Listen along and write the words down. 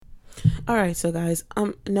All right, so guys,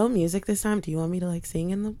 no music this time. Do you want me to like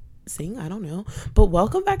sing? I don't know. But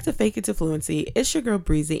welcome back to Fake It to Fluency. It's your girl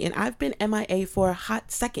Breezy, and I've been MIA for a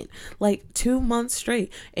hot second, like 2 months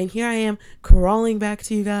straight. And here I am crawling back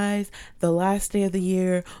to you guys the last day of the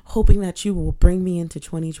year, hoping that you will bring me into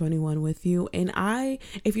 2021 with you. And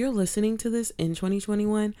if you're listening to this in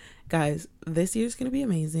 2021, guys, this year's gonna be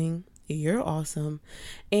amazing. You're awesome.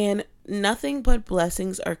 And nothing but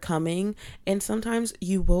blessings are coming. And sometimes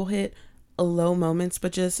you will hit low moments,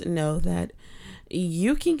 but just know that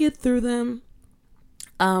you can get through them.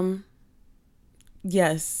 Um,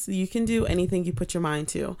 yes, you can do anything you put your mind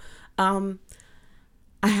to. Um,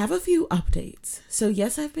 I have a few updates. So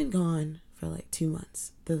yes, I've been gone for like 2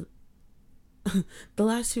 months. The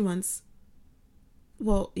last 2 months,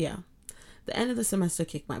 well, yeah. The end of the semester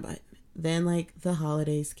kicked my butt. Then like the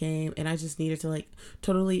holidays came and I just needed to like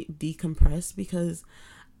totally decompress because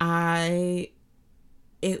I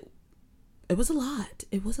it it was a lot.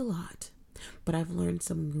 It was a lot. But I've learned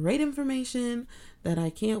some great information that I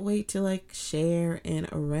can't wait to like share and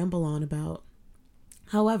ramble on about.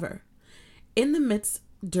 However, in the midst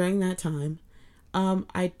during that time,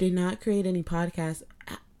 I did not create any podcasts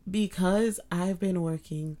because I've been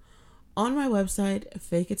working on my website,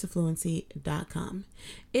 fakeitofluency.com.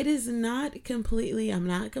 It is not completely, I'm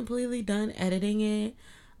not completely done editing it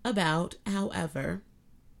about. However,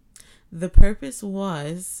 the purpose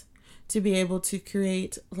was to be able to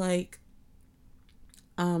create like,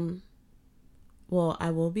 well,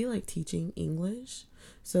 I will be like teaching English.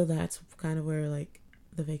 So that's kind of where like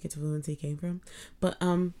the Fake It to Fluency came from. But,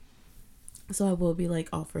 so I will be like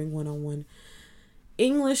offering one-on-one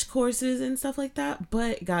English courses and stuff like that.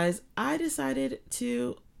 But guys, I decided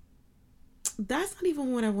to, that's not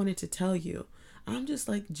even what I wanted to tell you. I'm just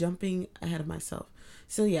like jumping ahead of myself.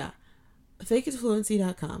 So yeah,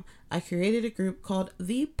 fakeitofluency.com. I created a group called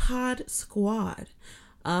the Pod Squad.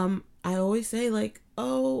 I always say like,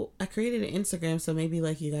 oh, I created an Instagram, so maybe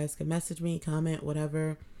like you guys can message me, comment,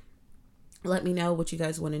 whatever. Let me know what you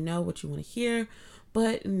guys want to know, what you want to hear.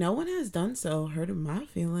 But no one has done so. Hurting my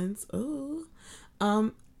feelings. Ooh.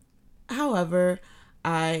 However,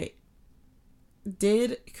 I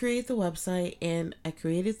did create the website and I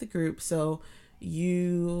created the group, so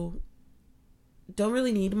you don't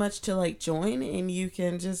really need much to like join, and you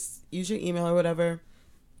can just use your email or whatever,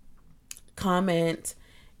 comment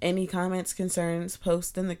any comments, concerns,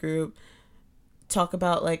 post in the group, talk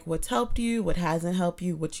about like what's helped you, what hasn't helped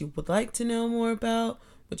you, what you would like to know more about,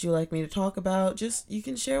 what you like me to talk about. Just you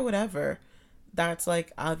can share whatever that's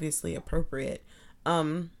like obviously appropriate.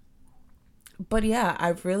 But yeah, I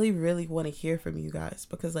really want to hear from you guys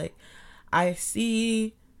because like I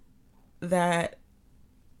see that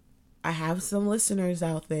I have some listeners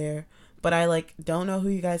out there, but I like don't know who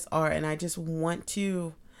you guys are, and I just want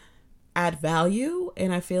to add value,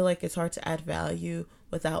 and I feel like it's hard to add value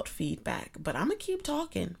without feedback. But I'm gonna keep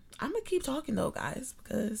talking. I'm gonna keep talking though, guys,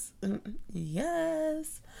 because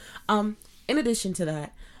yes. In addition to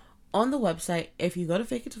that, on the website, if you go to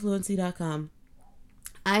fakeitofluency.com,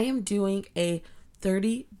 I am doing a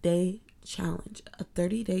 30-day challenge, a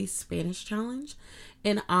 30-day Spanish challenge.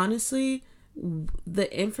 And honestly,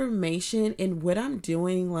 the information and what I'm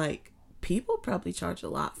doing, like, people probably charge a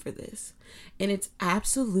lot for this. And it's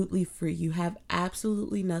absolutely free. You have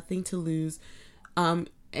absolutely nothing to lose, and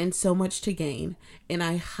so much to gain. And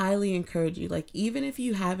I highly encourage you, like, even if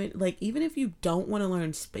you haven't, like, even if you don't want to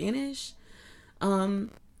learn Spanish,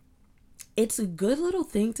 it's a good little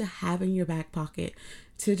thing to have in your back pocket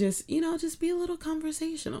to just, just be a little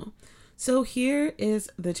conversational. So here is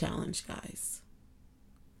the challenge, guys.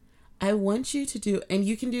 I want you to do, and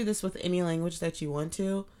you can do this with any language that you want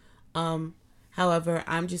to. However,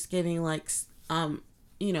 I'm just giving like,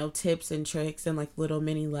 tips and tricks and like little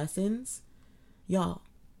mini lessons. Y'all,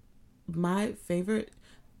 my favorite,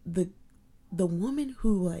 the woman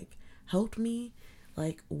who like helped me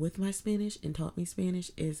like with my Spanish and taught me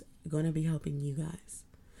Spanish is going to be helping you guys.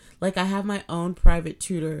 Like I have my own private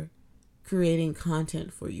tutor creating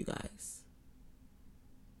content for you guys,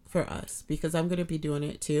 for us, because I'm going to be doing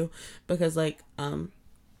it too, because like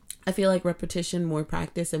I feel like repetition, more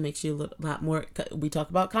practice, it makes you a lot more, we talk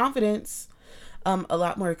about confidence, a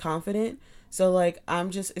lot more confident. So like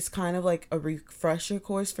it's kind of like a refresher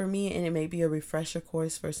course for me, and it may be a refresher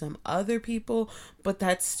course for some other people, but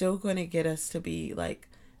that's still going to get us to be like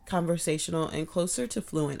conversational and closer to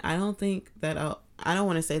fluent. I don't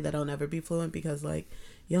want to say that I'll never be fluent, because like,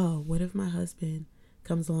 y'all, what if my husband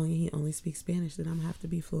comes along and he only speaks Spanish? Then I'm gonna have to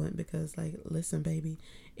be fluent, because like, listen, baby,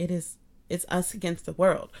 it's us against the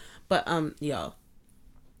world. But y'all,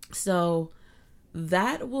 so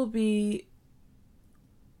that will be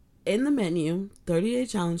in the menu, 30-day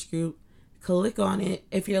challenge group, click on it.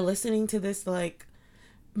 If you're listening to this like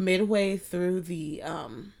midway through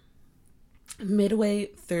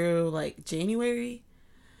like January,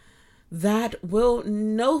 that will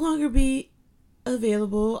no longer be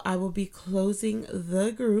available. I will be closing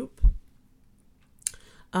the group.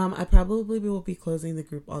 I probably will be closing the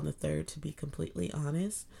group on the 3rd, to be completely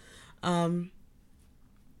honest. But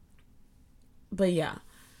yeah,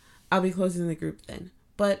 I'll be closing the group then.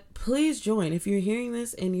 But please join. If you're hearing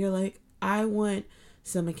this and you're like, I want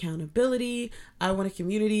some accountability, I want a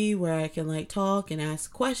community where I can like talk and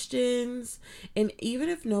ask questions. And even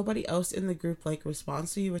if nobody else in the group like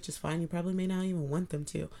responds to you, which is fine, you probably may not even want them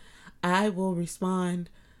to, I will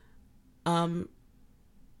respond.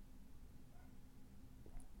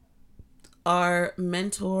 Our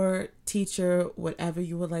mentor, teacher, whatever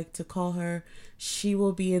you would like to call her, she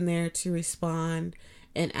will be in there to respond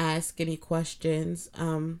and ask any questions.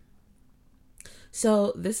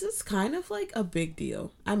 So this is kind of like a big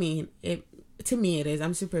deal. I mean, to me it is.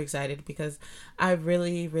 I'm super excited because I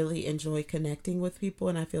really, really enjoy connecting with people,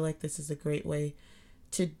 and I feel like this is a great way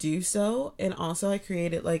to do so. And also I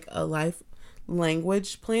created like a life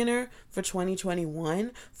language planner for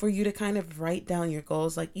 2021 for you to kind of write down your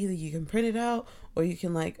goals. Like either you can print it out, or you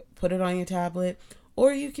can like put it on your tablet,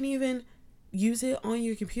 or you can even use it on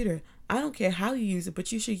your computer. I don't care how you use it,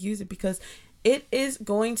 but you should use it because it is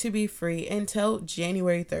going to be free until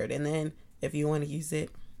January 3rd. And then if you want to use it,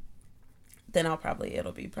 then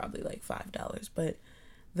it'll be probably like $5, but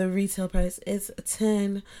the retail price is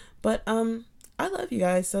 $10. But I love you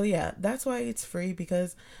guys. So yeah, that's why it's free,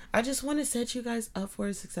 because I just want to set you guys up for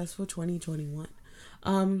a successful 2021.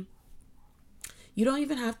 You don't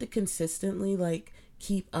even have to consistently like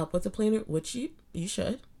keep up with the planner, which you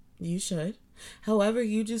should. However,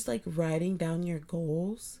 you just like writing down your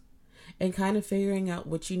goals and kind of figuring out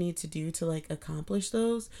what you need to do to like accomplish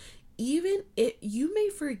those. Even if you may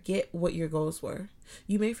forget what your goals were,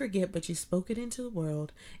 you may forget, but you spoke it into the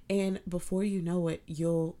world, and before you know it,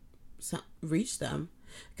 you'll reach them.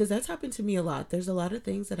 Because that's happened to me a lot. There's a lot of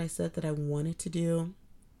things that I said that I wanted to do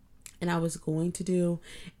and I was going to do,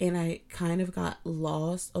 and I kind of got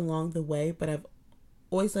lost along the way, but I've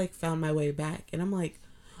always like found my way back, and I'm like,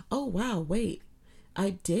 oh wow, wait, I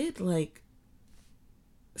did like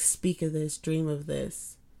speak of this, dream of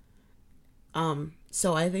this.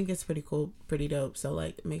 So I think it's pretty cool, pretty dope. So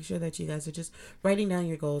like make sure that you guys are just writing down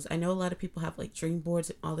your goals. I know a lot of people have like dream boards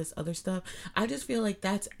and all this other stuff. I just feel like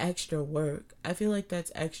that's extra work. I feel like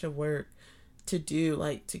that's extra work to do,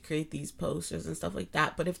 like to create these posters and stuff like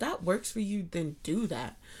that. But if that works for you, then do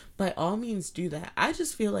that. By all means do that. I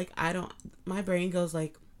just feel like my brain goes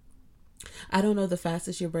like, I don't know the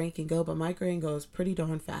fastest your brain can go, but my brain goes pretty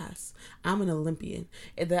darn fast. I'm an Olympian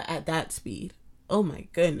at that speed. Oh my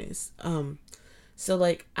goodness. So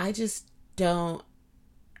like I just don't,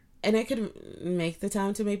 and I could make the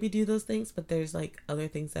time to maybe do those things, but there's like other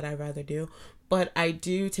things that I'd rather do. But I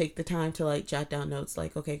do take the time to like jot down notes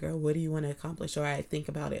like, okay girl, what do you want to accomplish? Or I think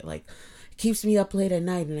about it, like it keeps me up late at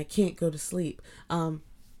night and I can't go to sleep.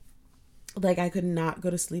 Like I could not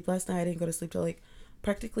go to sleep last night. I didn't go to sleep till like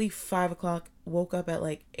practically 5 o'clock, woke up at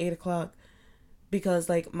like 8 o'clock because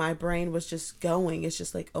like my brain was just going. It's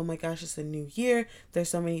just like, oh my gosh, it's a new year. There's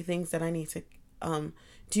so many things that I need to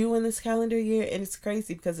do in this calendar year, and it's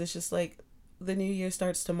crazy because it's just like the new year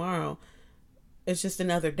starts tomorrow. It's just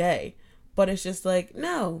another day. But it's just like,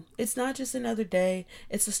 no, it's not just another day.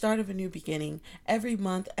 It's the start of a new beginning. Every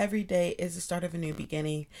month, every day is the start of a new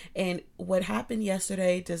beginning. And what happened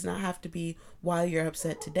yesterday does not have to be why you're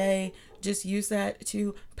upset today. Just use that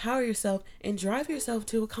to power yourself and drive yourself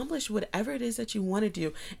to accomplish whatever it is that you want to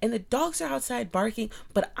do. And the dogs are outside barking,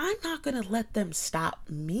 but I'm not going to let them stop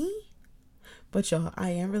me. But y'all,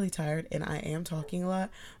 I am really tired and I am talking a lot.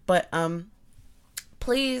 But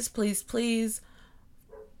please go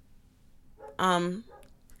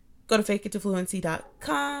to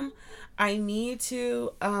fakeitofluency.com. I need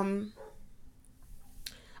to I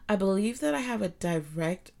believe that I have a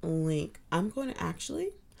direct link. I'm going to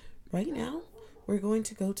actually right now we're going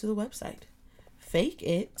to go to the website. Fake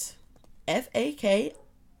it, FAKE.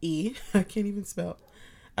 I can't even spell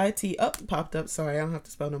IT. Oh, popped up. Sorry, I don't have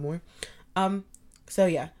to spell no more. So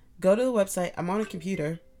yeah, go to the website. I'm on a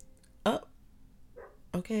computer. Oh,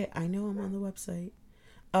 okay. I know I'm on the website.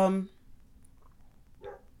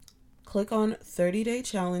 Click on 30-day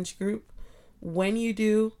challenge group. When you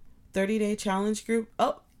do 30-day challenge group,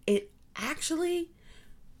 it actually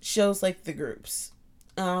shows like the groups.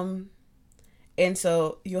 And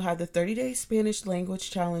so you'll have the 30-day Spanish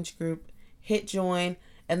language challenge group, hit join,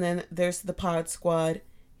 and then there's the pod squad,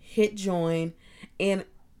 hit join. And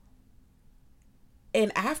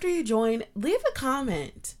And after you join, leave a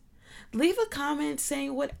comment. Leave a comment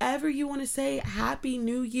saying whatever you want to say. Happy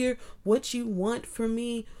New Year, what you want from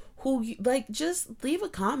me, who you like, just leave a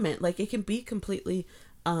comment. Like, it can be completely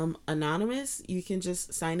anonymous. You can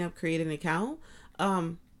just sign up, create an account,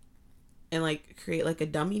 and like create like a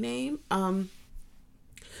dummy name.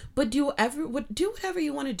 But do whatever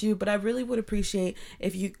you want to do. But I really would appreciate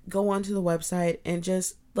if you go onto the website and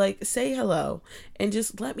just like say hello and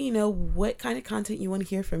just let me know what kind of content you want to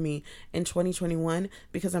hear from me in 2021,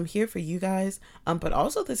 because I'm here for you guys. But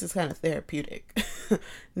also this is kind of therapeutic.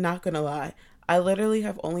 Not gonna lie. I literally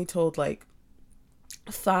have only told like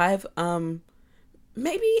 5,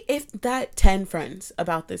 maybe if that 10 friends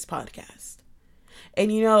about this podcast.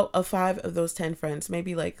 And you know, of 5 of those 10 friends,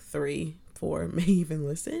 maybe like 3, 4 may even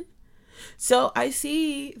listen. So I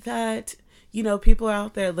see that, you know, people are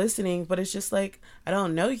out there listening, but it's just like, I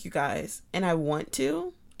don't know you guys and I want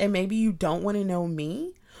to. And maybe you don't want to know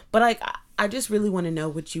me, but like, I just really want to know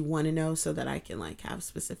what you want to know so that I can like have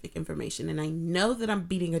specific information. And I know that I'm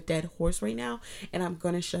beating a dead horse right now and I'm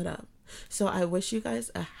going to shut up. So I wish you guys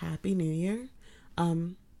a happy new year.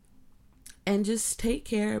 And just take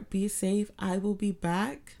care, be safe. I will be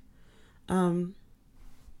back. I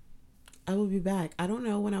will be back. I don't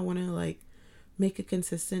know when I want to like make a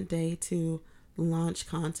consistent day to launch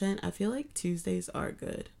content. I feel like Tuesdays are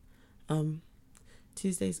good.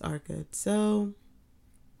 Tuesdays are good. So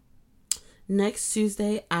next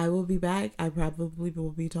Tuesday I will be back. I probably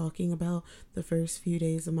will be talking about the first few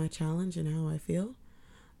days of my challenge and how I feel.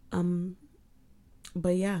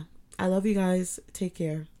 But yeah, I love you guys. Take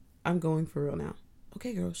care. I'm going for real now.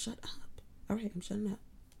 Okay, girl, shut up. All right, I'm shutting up.